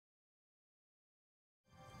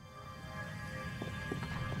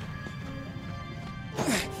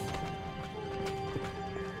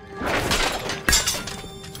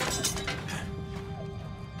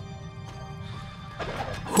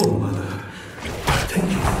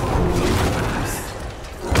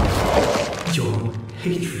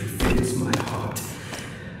Hatred fills my heart.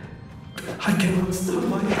 I cannot stop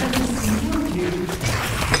my hands from working.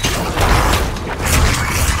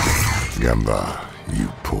 Gamba, you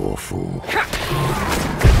poor fool.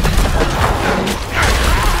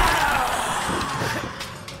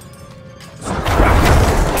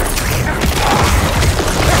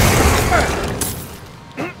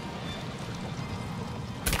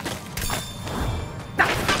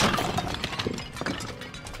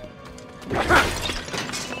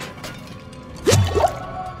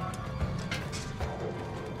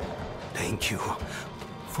 Thank you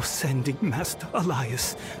for sending Master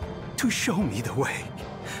Elias to show me the way.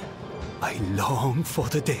 I long for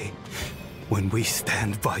the day when we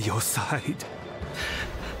stand by your side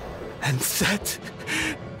and set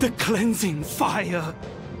the cleansing fire.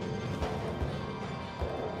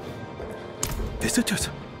 Visitors?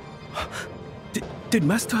 Did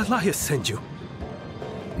Master Elias send you?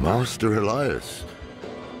 Master Elias?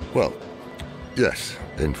 Well, yes,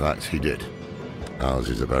 in fact, he did. Ours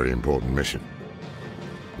is a very important mission.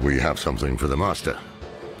 We have something for the Master,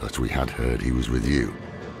 but we had heard he was with you.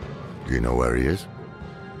 Do you know where he is?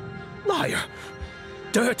 Liar!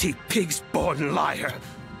 Dirty pig's-born liar!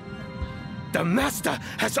 The Master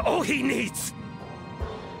has all he needs!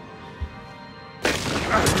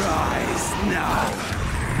 Arise now,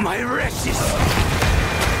 my wretches!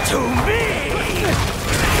 To me!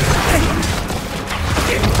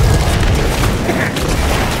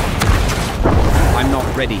 I'm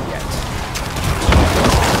not ready yet.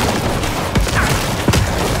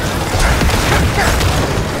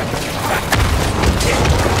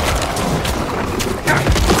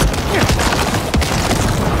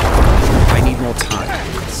 I need more time.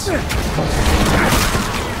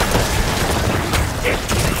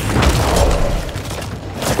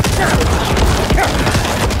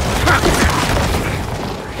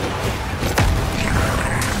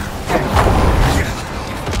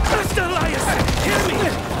 Master Elias! Hear me!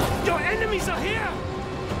 Your enemies are here!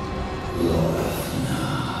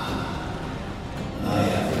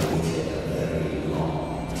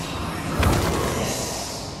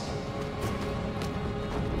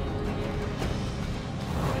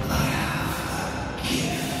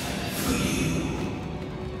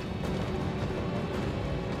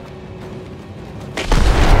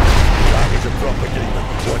 That is a proper demon.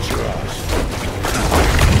 Watch your eyes.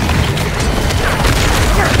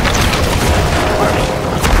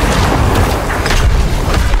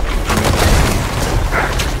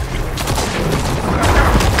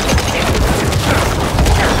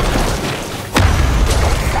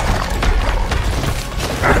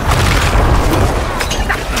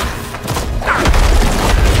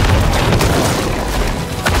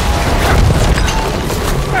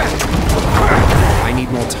 I need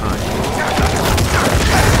more time.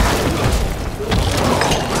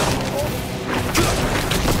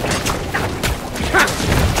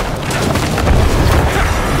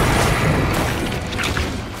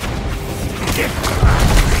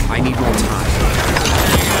 I need more time.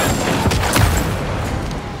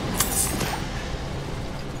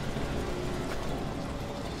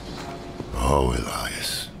 Oh,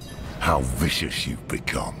 Elias, how vicious you've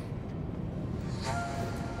become.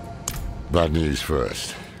 Bad news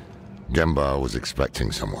first. Gembar was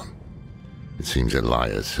expecting someone. It seems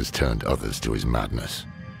Elias has turned others to his madness.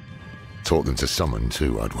 Taught them to summon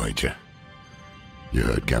too, I'd wager. You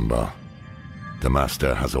heard Gembar. The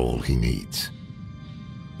Master has all he needs.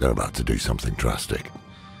 They're about to do something drastic.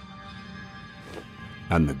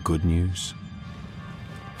 And the good news?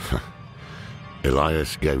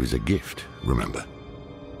 Elias gave us a gift, remember?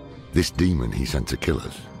 This demon he sent to kill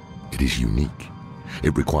us, it is unique.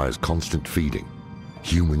 It requires constant feeding.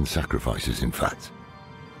 Human sacrifices, in fact.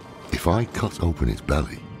 If I cut open its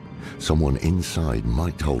belly, someone inside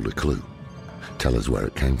might hold a clue. Tell us where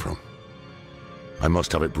it came from. I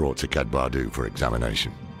must have it brought to Kedbardu for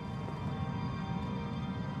examination.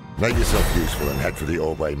 Make yourself useful and head for the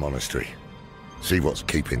Orbe Monastery. See what's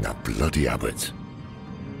keeping that bloody abbot.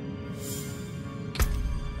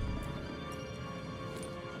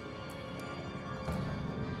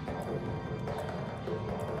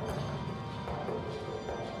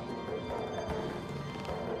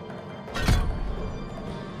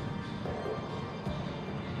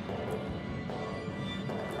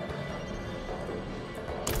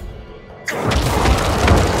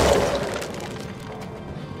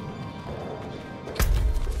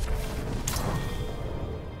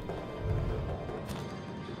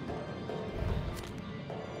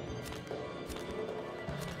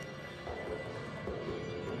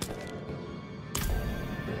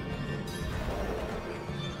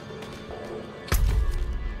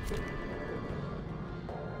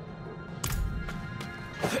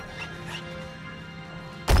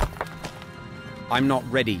 I'm not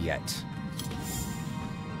ready yet.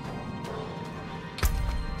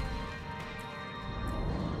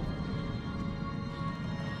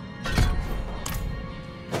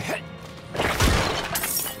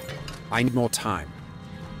 I need more time.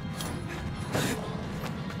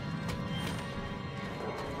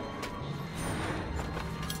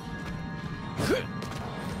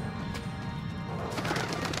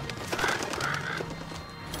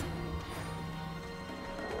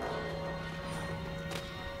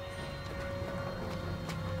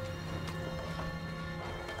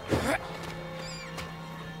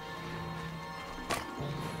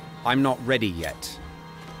 I'm not ready yet.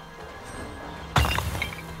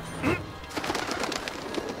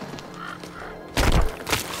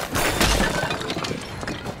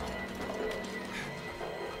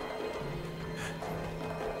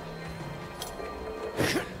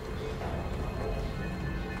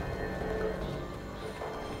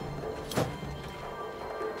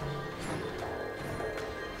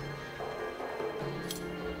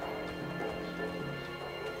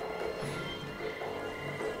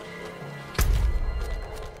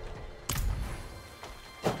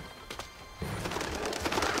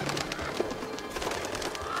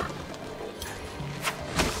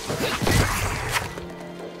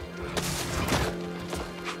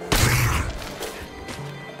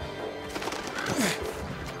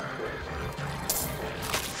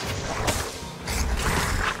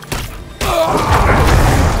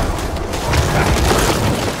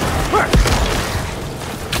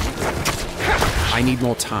 I need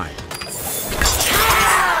more time.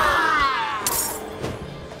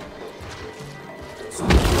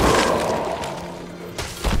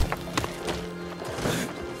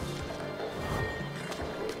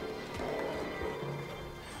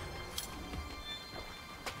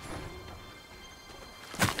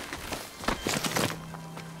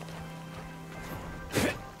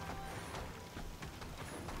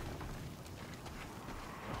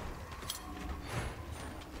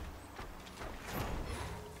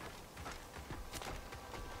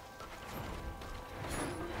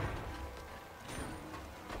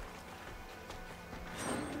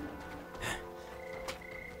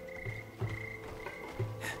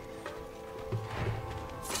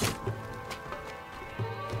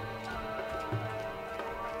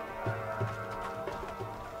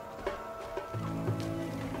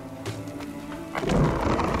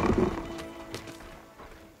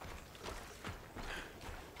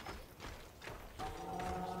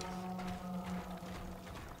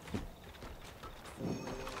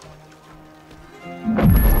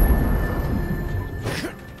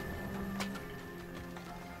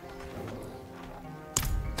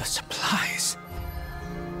 The supplies.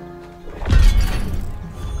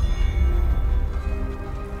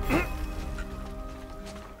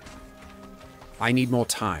 I need more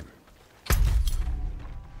time.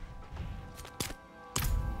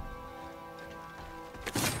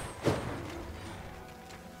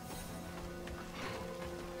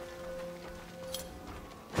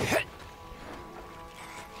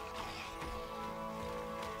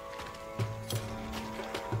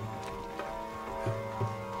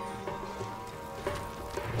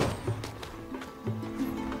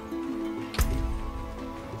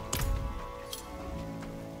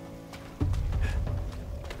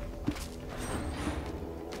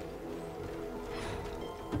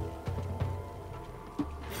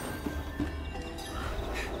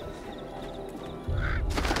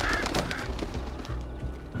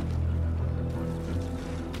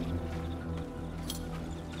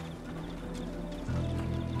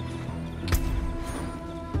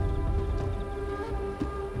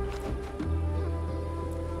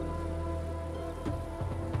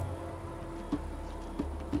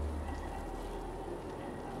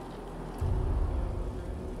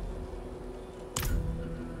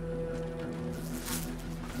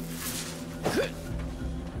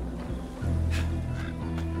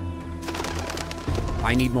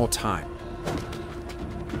 I need more time.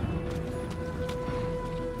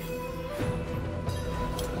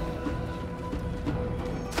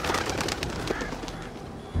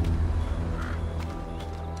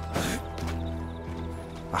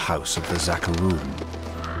 A house of the Zakaroon.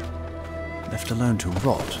 Left alone to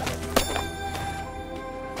rot.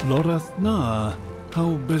 Lorath-Na,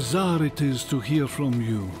 how bizarre it is to hear from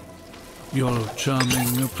you. Your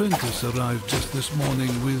charming apprentice arrived just this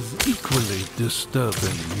morning with equally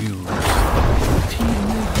disturbing news. But he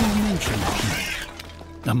made no mention of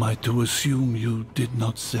me. Am I to assume you did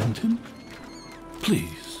not send him?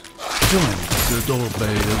 Please, join us at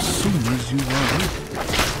Orbay as soon as you are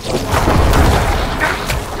ready.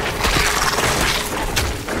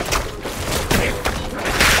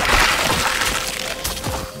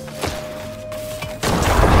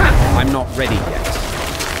 I'm not ready yet.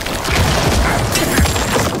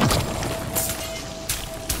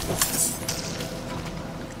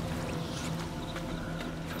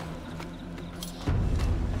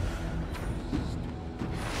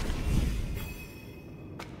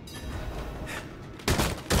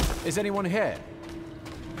 Is anyone here?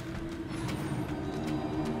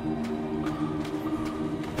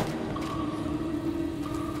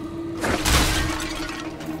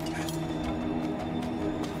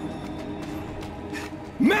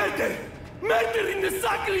 Murder! Murder in the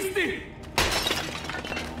sacristy!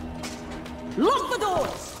 Lock the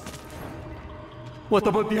doors! What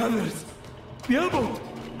about the others? Diablo!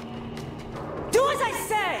 Do as I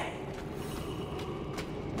say!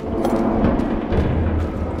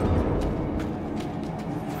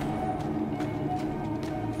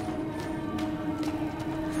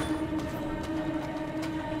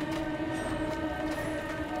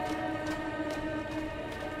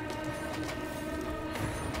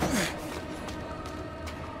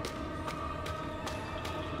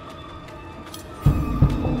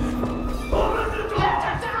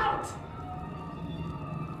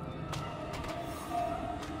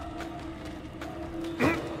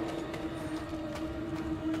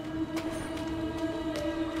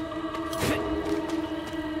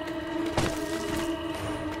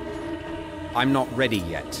 I'm not ready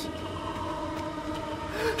yet.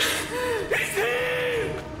 He's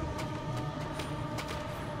here!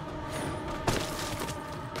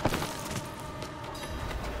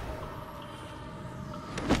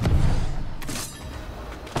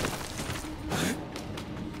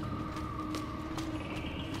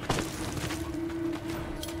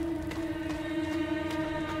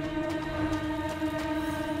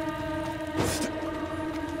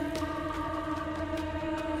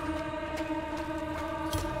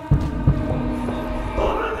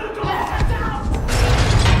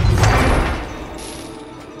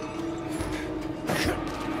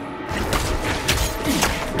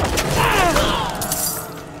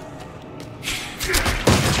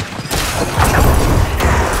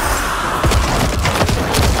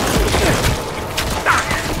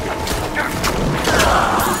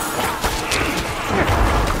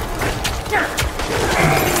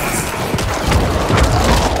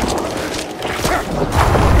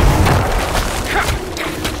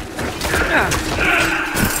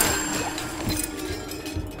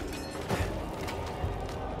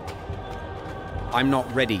 I'm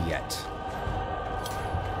not ready yet.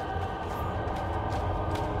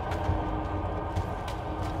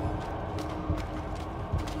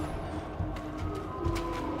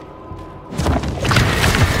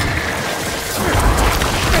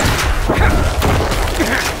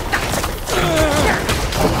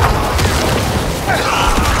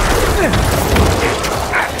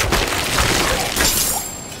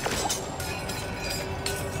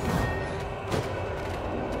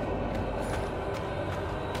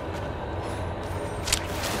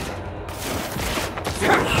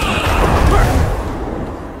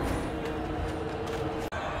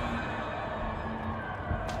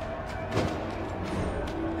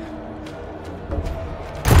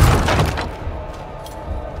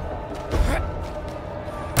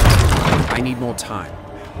 I need more time.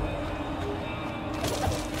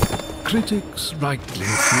 Critics rightly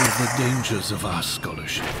fear the dangers of our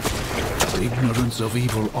scholarship. Ignorance of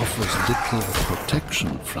evil offers little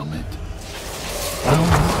protection from it. Our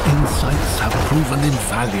insights have proven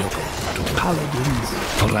invaluable to paladins,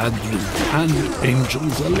 paladins, and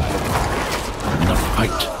angels alike in the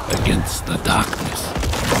fight against the darkness.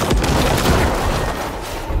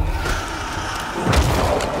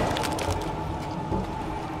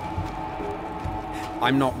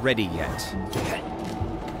 I'm not ready yet.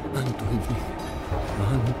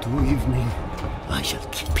 Unto evening, I shall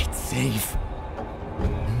keep it safe.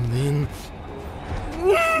 And then...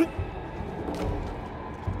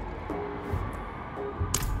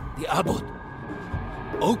 The abbot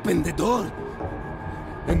opened the door,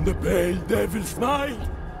 and the pale devil smiled.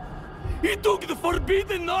 He took the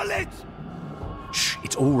forbidden knowledge! Shh,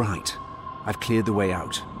 it's all right. I've cleared the way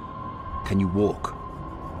out. Can you walk?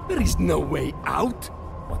 There is no way out.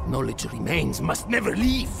 What knowledge remains must never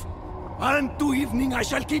leave. Unto evening I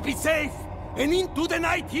shall keep it safe, and into the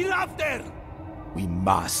night hereafter. We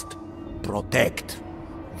must protect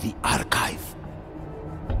the archive.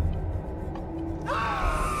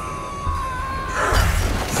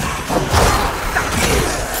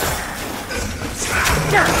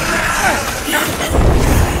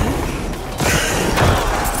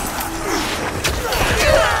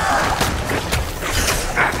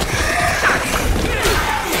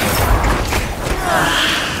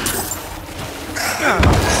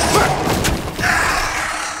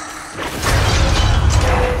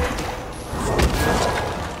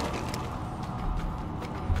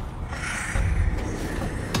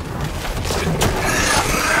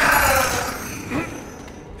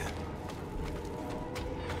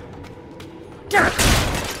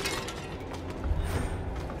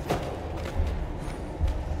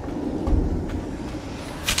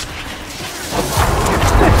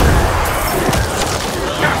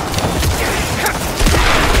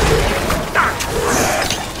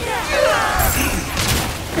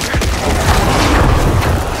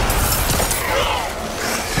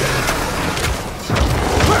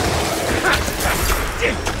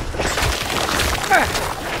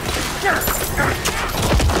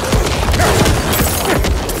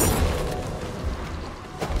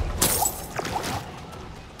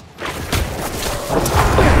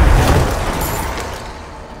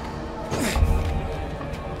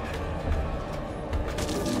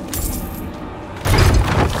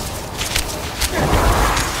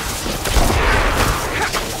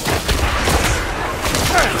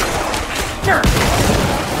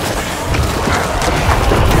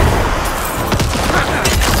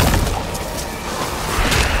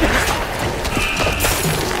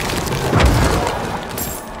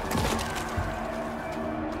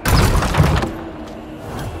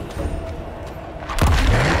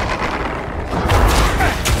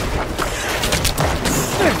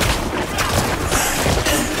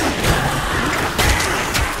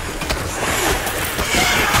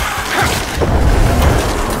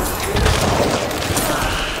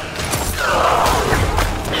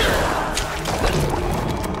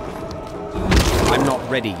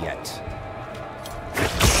 Ready yet.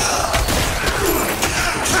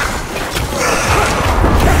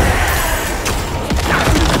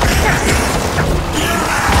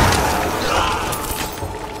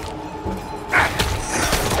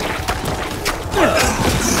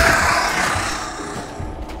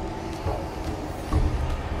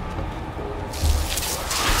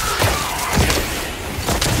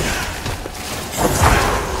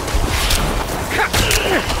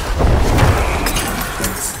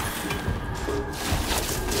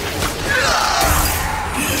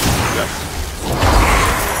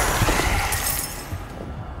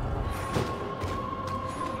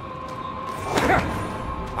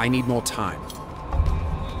 I need more time.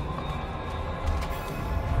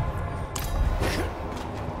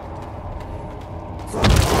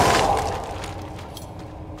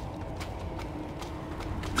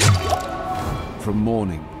 From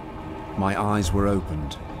morning, my eyes were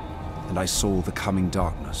opened, and I saw the coming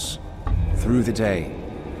darkness. Through the day,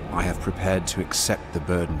 I have prepared to accept the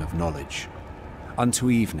burden of knowledge. Unto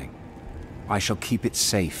evening, I shall keep it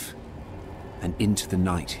safe, and into the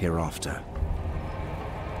night hereafter.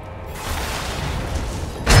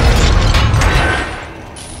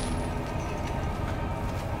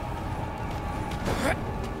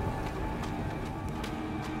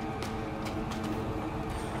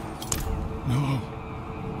 No,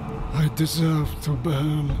 I deserve to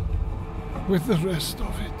burn with the rest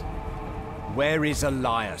of it. Where is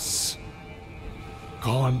Elias?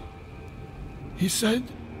 Gone. He said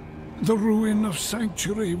the ruin of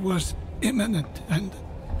Sanctuary was imminent and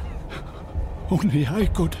only I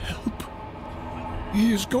could help.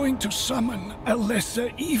 He is going to summon a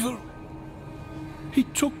lesser evil. He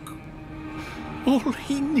took all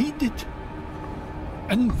he needed.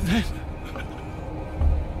 And then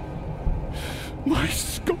my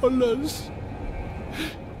scholars,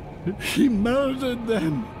 he murdered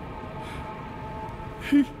them.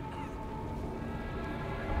 He...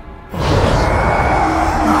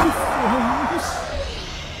 My friends,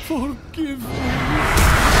 forgive me.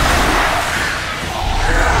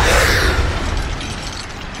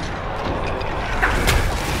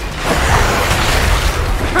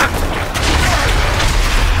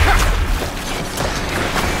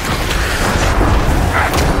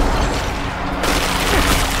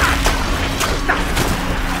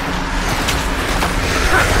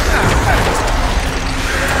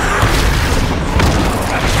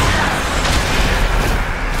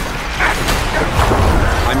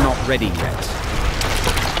 Ready yet.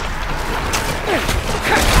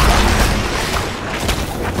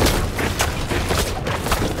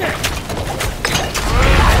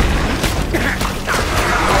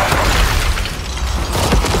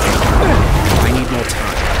 I need more time.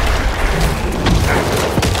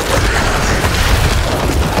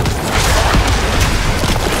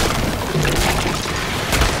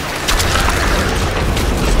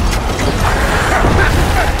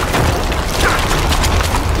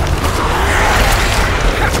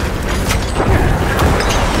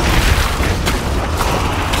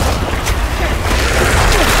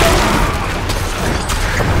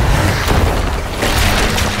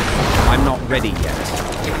 Ready yet.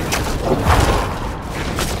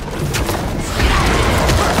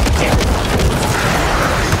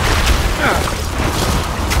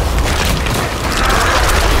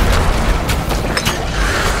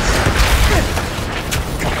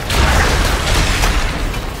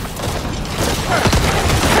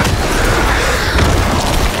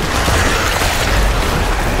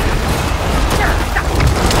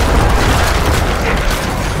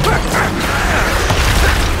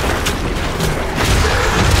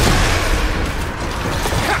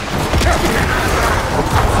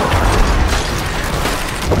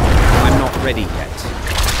 ready yet.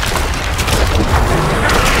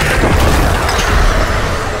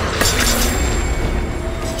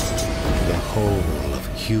 The whole of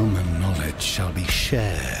human knowledge shall be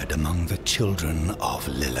shared among the children of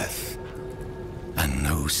Lilith, and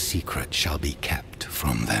no secret shall be kept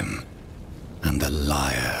from them. And the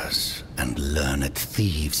liars and learned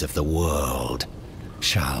thieves of the world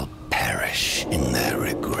shall perish in their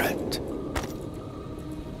regret.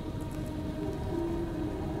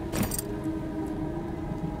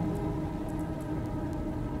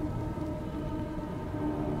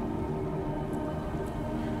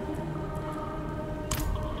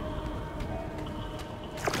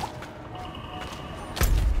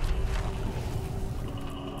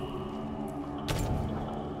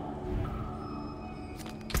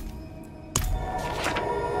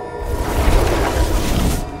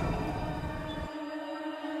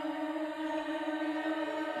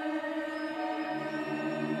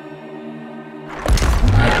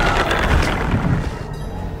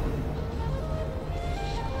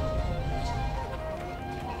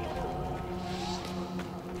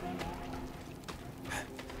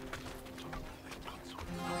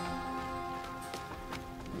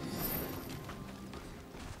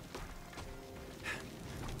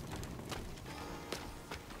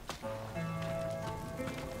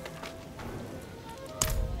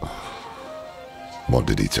 What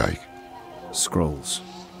did he take? Scrolls.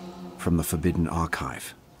 From the Forbidden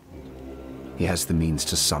Archive. He has the means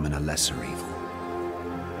to summon a lesser evil.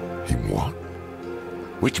 He what?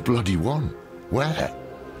 Which bloody one? Where?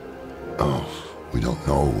 Oh, we don't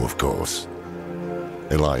know, of course.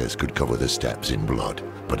 Elias could cover the steppes in blood,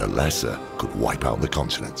 but a lesser could wipe out the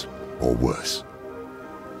continent, or worse.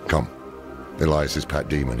 Come. Elias's pet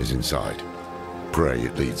demon is inside. Pray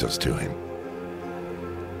it leads us to him.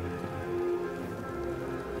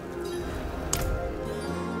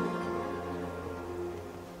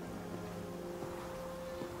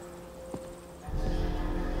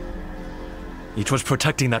 It was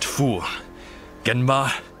protecting that fool.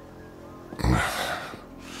 Genma.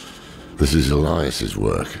 This is Elias's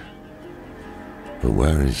work. But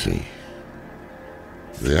where is he?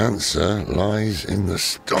 The answer lies in the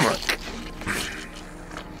stomach.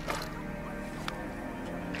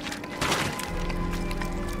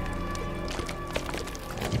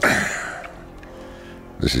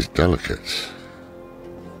 This is delicate.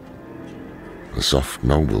 A soft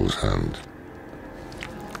noble's hand.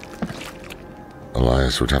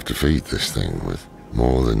 Elias would have to feed this thing with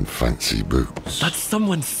more than fancy boots. That's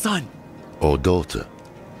someone's son. Or daughter.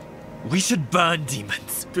 We should burn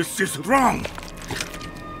demons. This is wrong!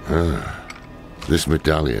 This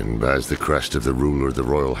medallion bears the crest of the ruler of the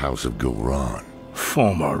royal house of Gulran.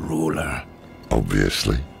 Former ruler.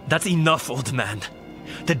 Obviously. That's enough, old man.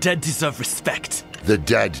 The dead deserve respect. The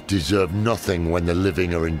dead deserve nothing when the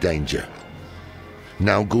living are in danger.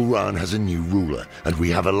 Now Gulran has a new ruler, and we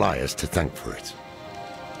have Elias to thank for it.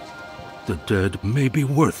 The dead may be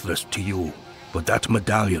worthless to you, but that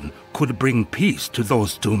medallion could bring peace to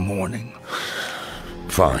those still mourning.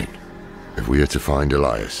 Fine. If we are to find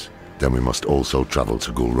Elias, then we must also travel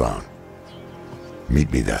to Gulran.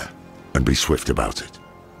 Meet me there, and be swift about it.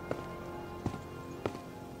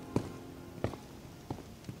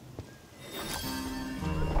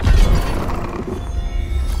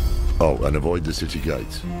 Oh, and avoid the city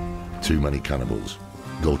gates. Too many cannibals.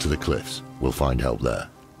 Go to the cliffs. We'll find help there.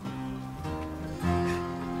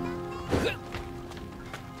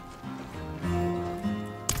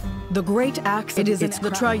 The great axe. It's the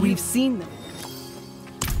try. We've seen them.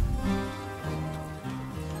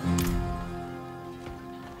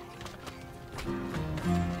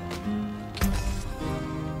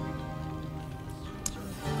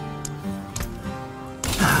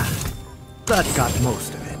 That got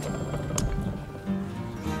most of it.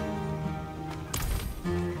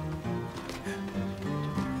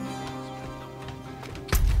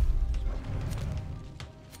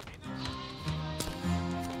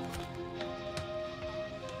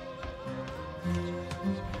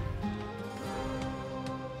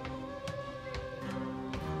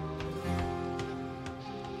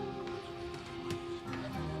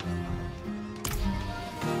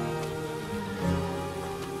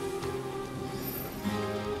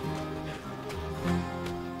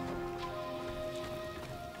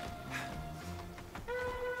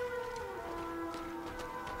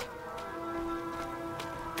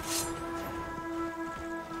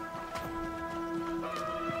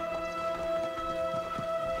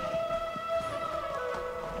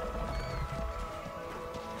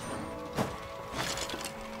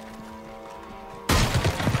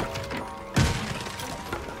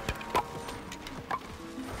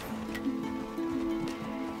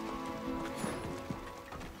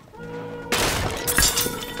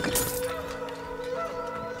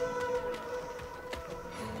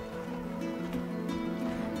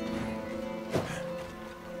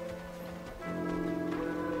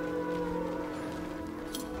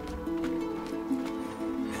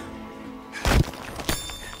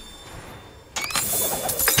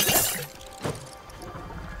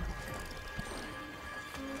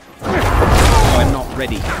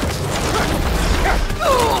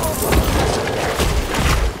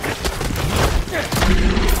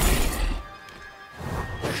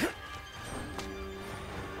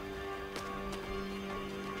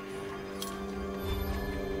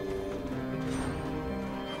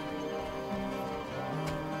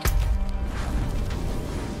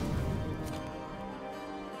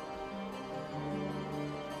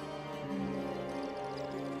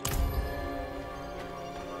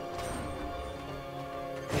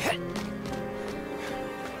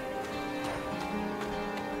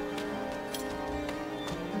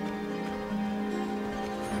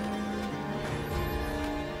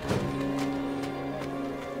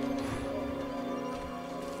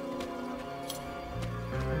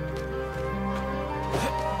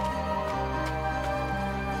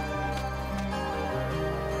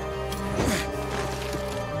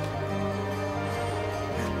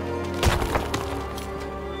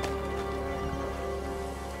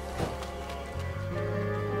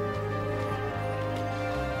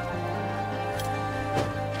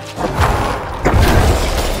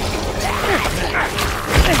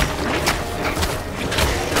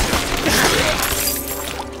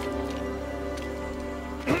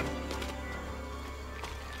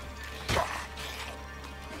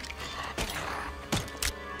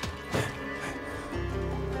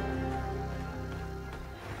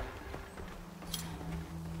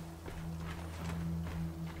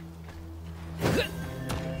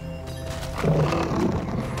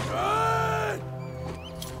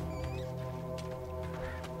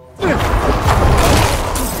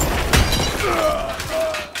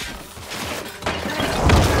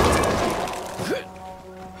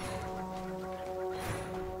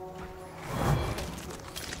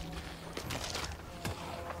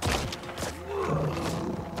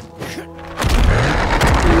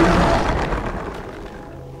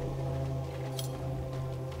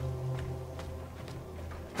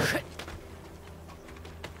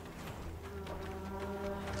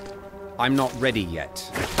 I'm not ready yet.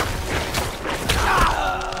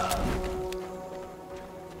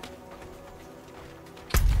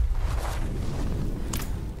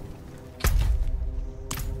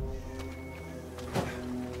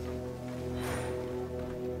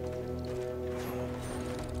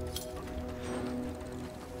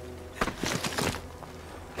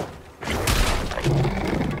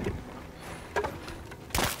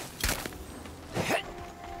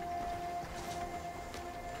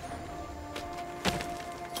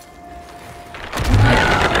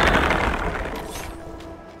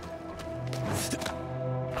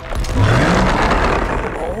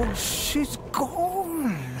 She's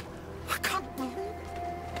gone. I can't believe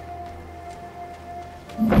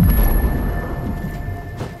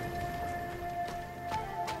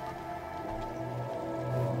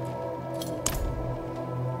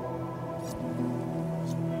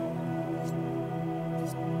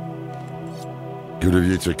Good of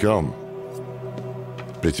you to come.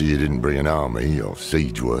 Pity you didn't bring an army or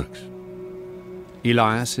siege works.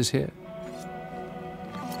 Elias is here?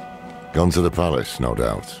 Gone to the palace, no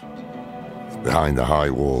doubt. Behind the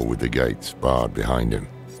high wall with the gates barred behind him.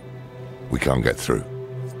 We can't get through.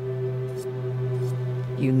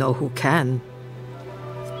 You know who can.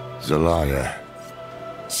 Zelaya.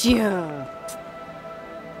 Sure.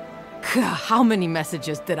 How many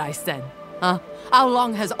messages did I send? Huh? How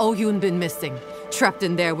long has Oyun been missing? Trapped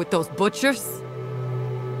in there with those butchers?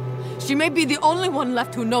 She may be the only one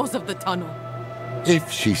left who knows of the tunnel.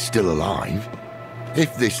 If she's still alive.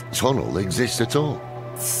 If this tunnel exists at all.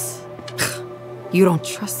 You don't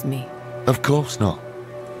trust me? Of course not.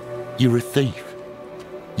 You're a thief.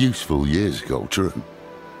 Useful years ago, true.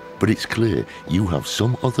 But it's clear you have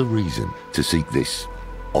some other reason to seek this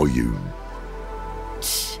Oyun.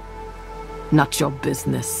 Not your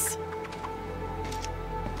business.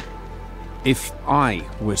 If I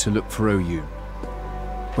were to look for Oyun,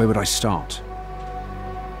 where would I start?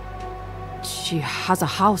 She has a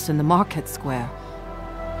house in the market square.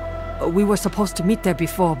 We were supposed to meet there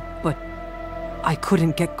before, but I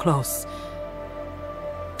couldn't get close.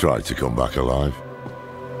 Tried to come back alive.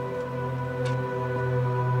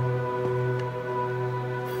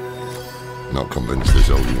 Not convinced this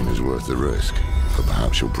Oyun is worth the risk, but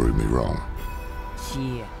perhaps you'll prove me wrong.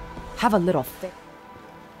 Yeah. Have a little fit.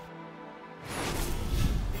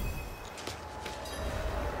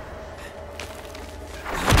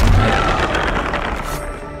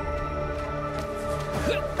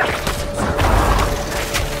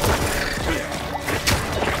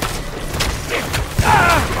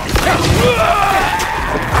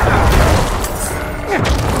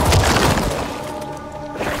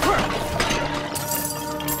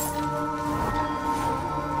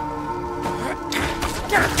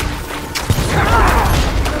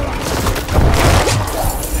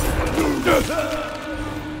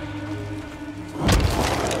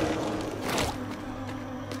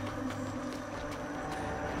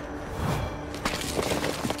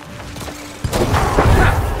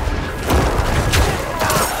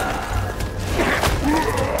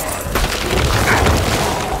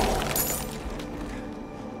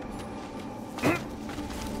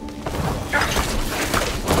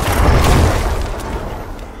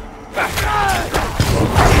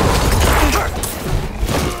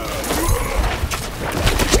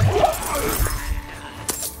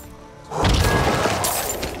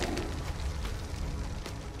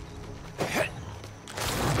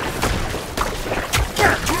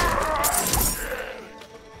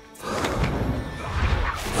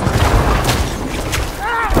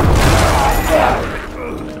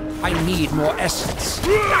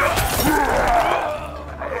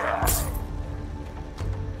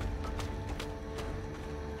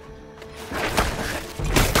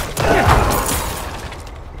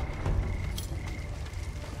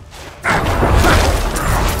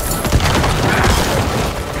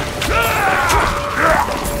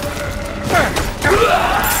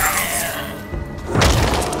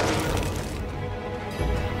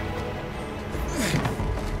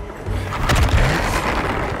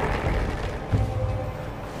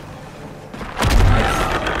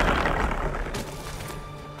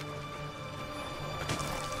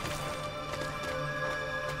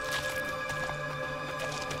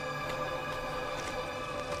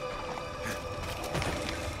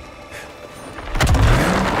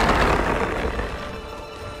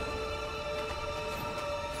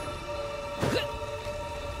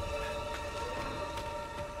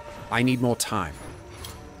 I need more time.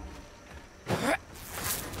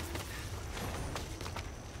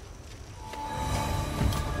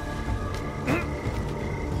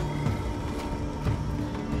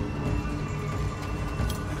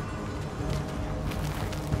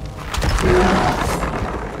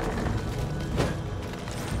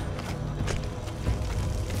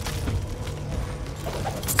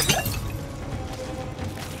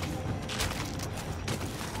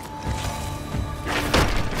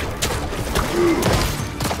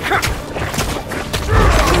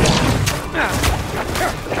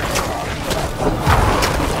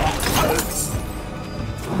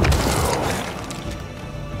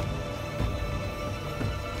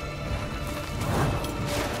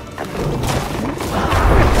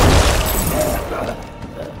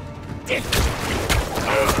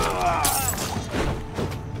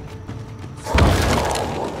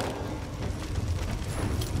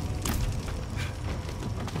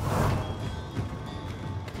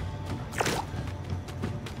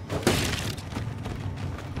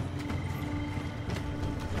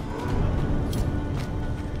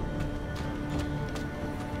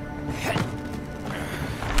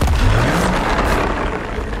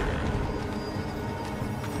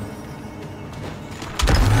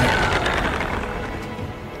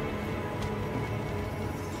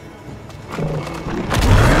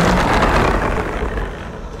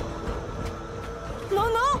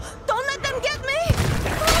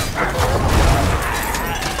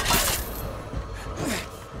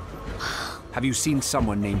 Have you seen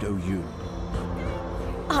someone named Oyun?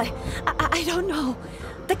 I don't know.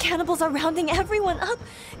 The cannibals are rounding everyone up,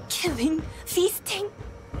 killing, feasting.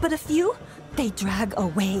 But a few, they drag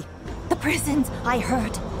away. The prisons, I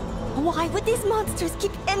heard. Why would these monsters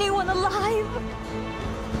keep anyone alive?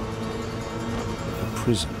 The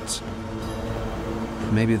prisons.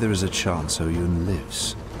 Maybe there is a chance Oyun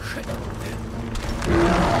lives.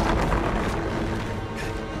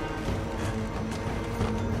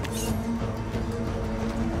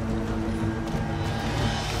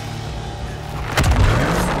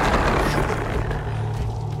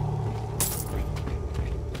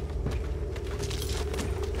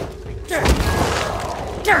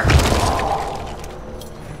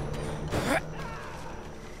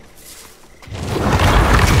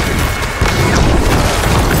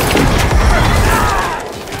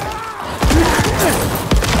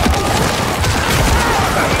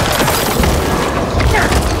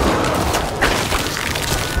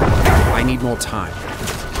 I need more time.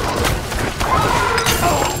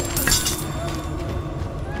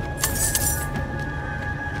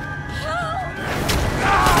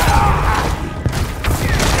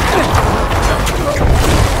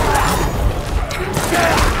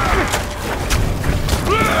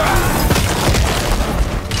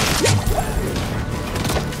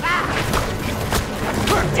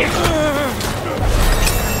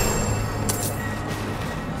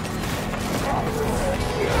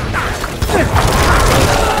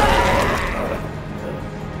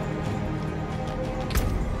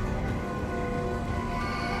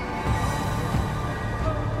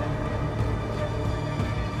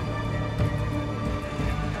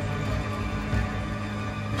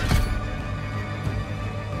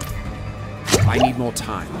 I need more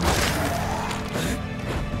time.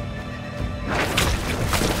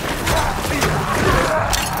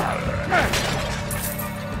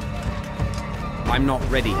 I'm not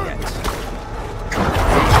ready yet.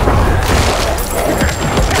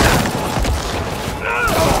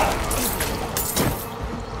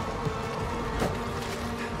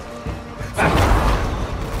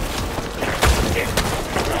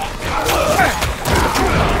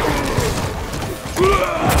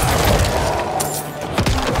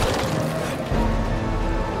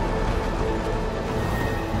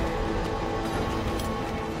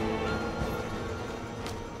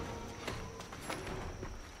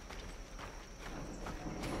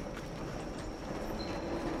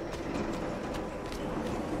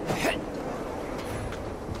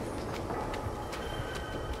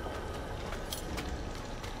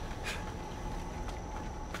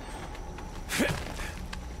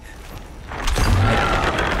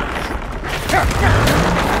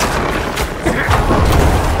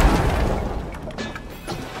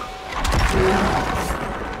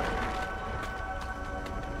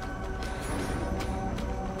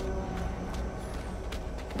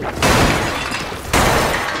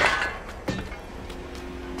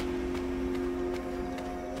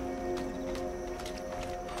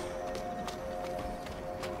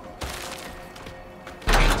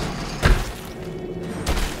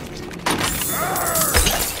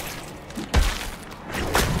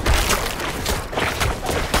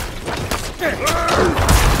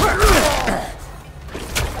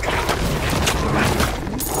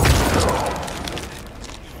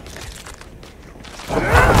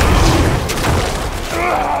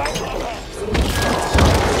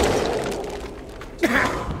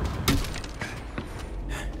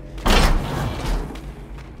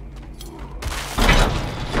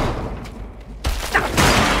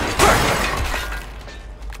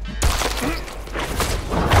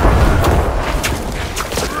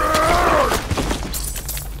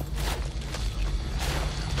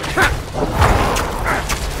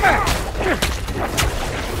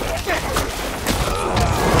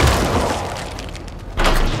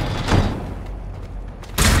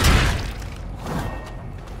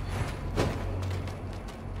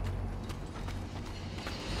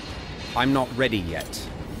 I'm not ready yet.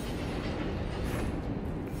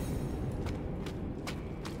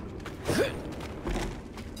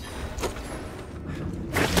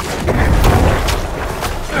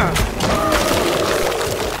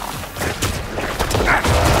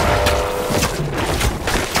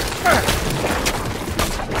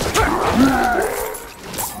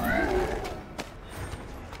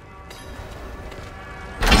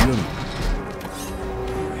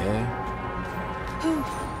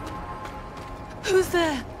 Who's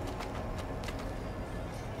there?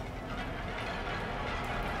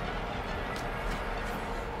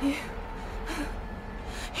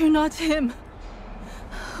 You're not him.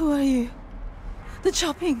 Who are you? The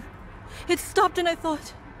chopping. It stopped and I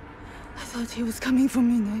thought he was coming for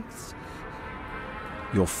me next.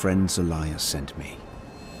 Your friend Zelaya sent me.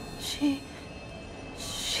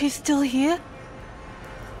 She's still here?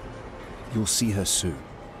 You'll see her soon.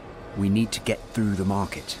 We need to get through the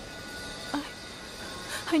market.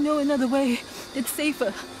 I know another way. It's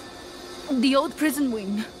safer. The old prison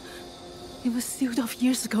wing. It was sealed off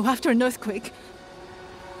years ago after an earthquake.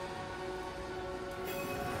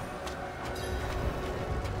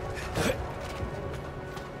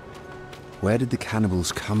 Where did the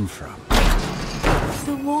cannibals come from?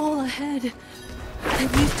 The wall ahead.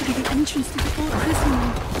 That used to be the entrance to the old prison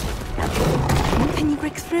wing. Can you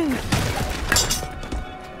break through?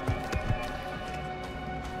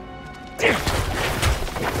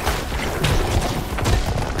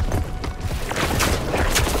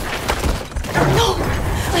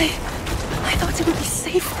 I thought it would be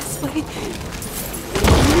safe this way.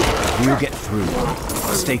 We'll get through.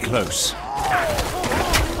 Stay close.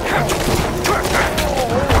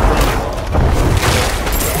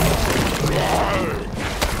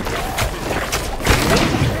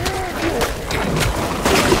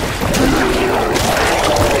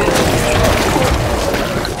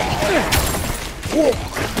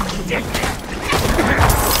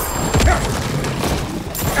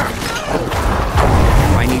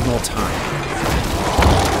 I need more time.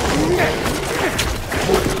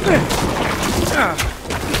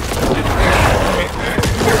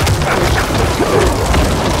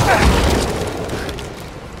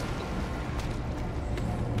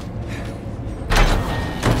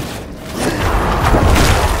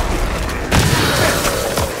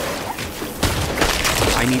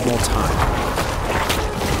 I need more time.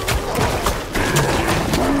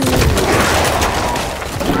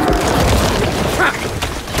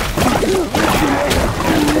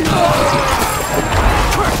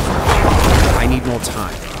 I need more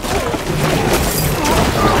time.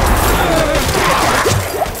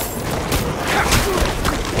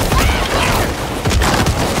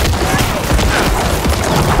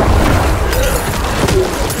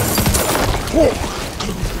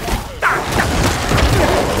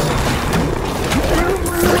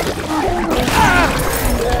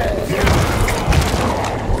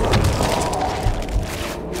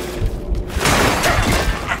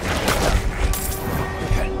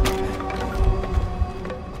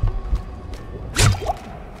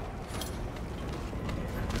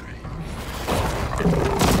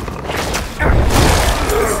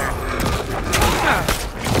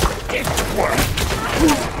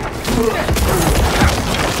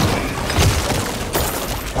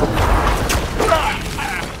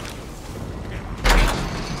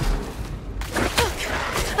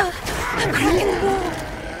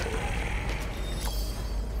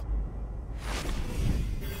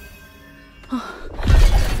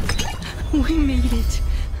 We made it.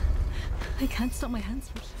 I can't stop my hands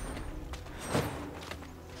from...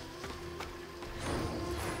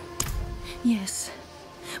 Yes.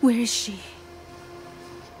 Where is she?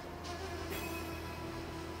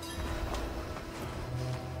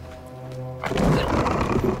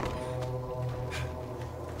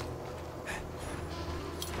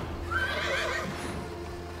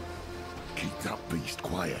 Keep that beast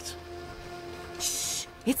quiet. Shh.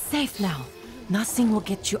 It's safe now. Nothing will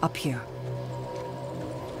get you up here.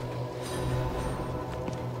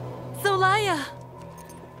 Zelaya!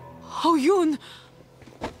 Oh, Yun!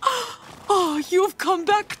 Oh, you've come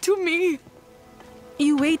back to me!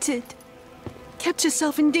 You waited. Kept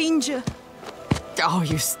yourself in danger. Oh,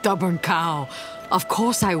 you stubborn cow. Of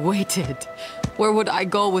course I waited. Where would I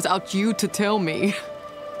go without you to tell me?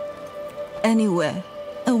 Anywhere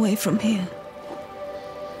away from here.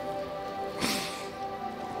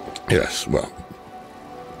 Yes, well,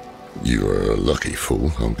 you're a lucky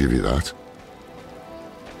fool, I'll give you that.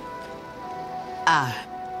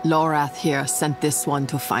 Lorath here sent this one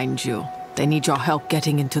to find you. They need your help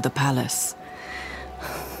getting into the palace.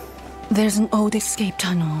 There's an old escape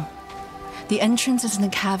tunnel. The entrance is in the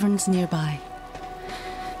caverns nearby,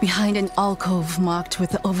 behind an alcove marked with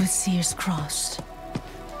the Overseer's cross.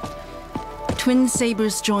 Twin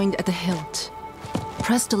sabers joined at the hilt.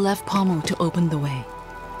 Press the left pommel to open the way.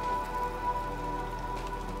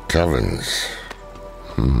 Caverns.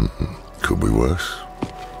 Could be worse.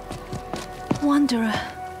 Wanderer,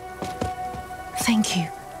 thank you.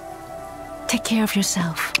 Take care of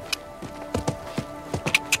yourself.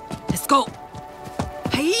 Let's go!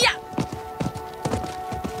 Hiya!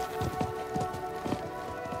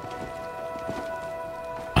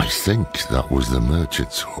 I think that was the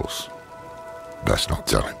merchant's horse. Best not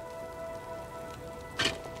tell him.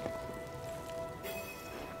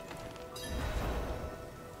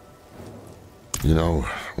 You know,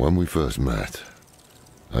 when we first met,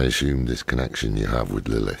 I assumed this connection you have with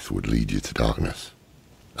Lilith would lead you to darkness,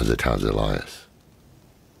 as it has Elias.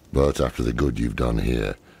 But after the good you've done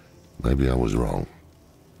here, maybe I was wrong.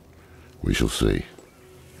 We shall see.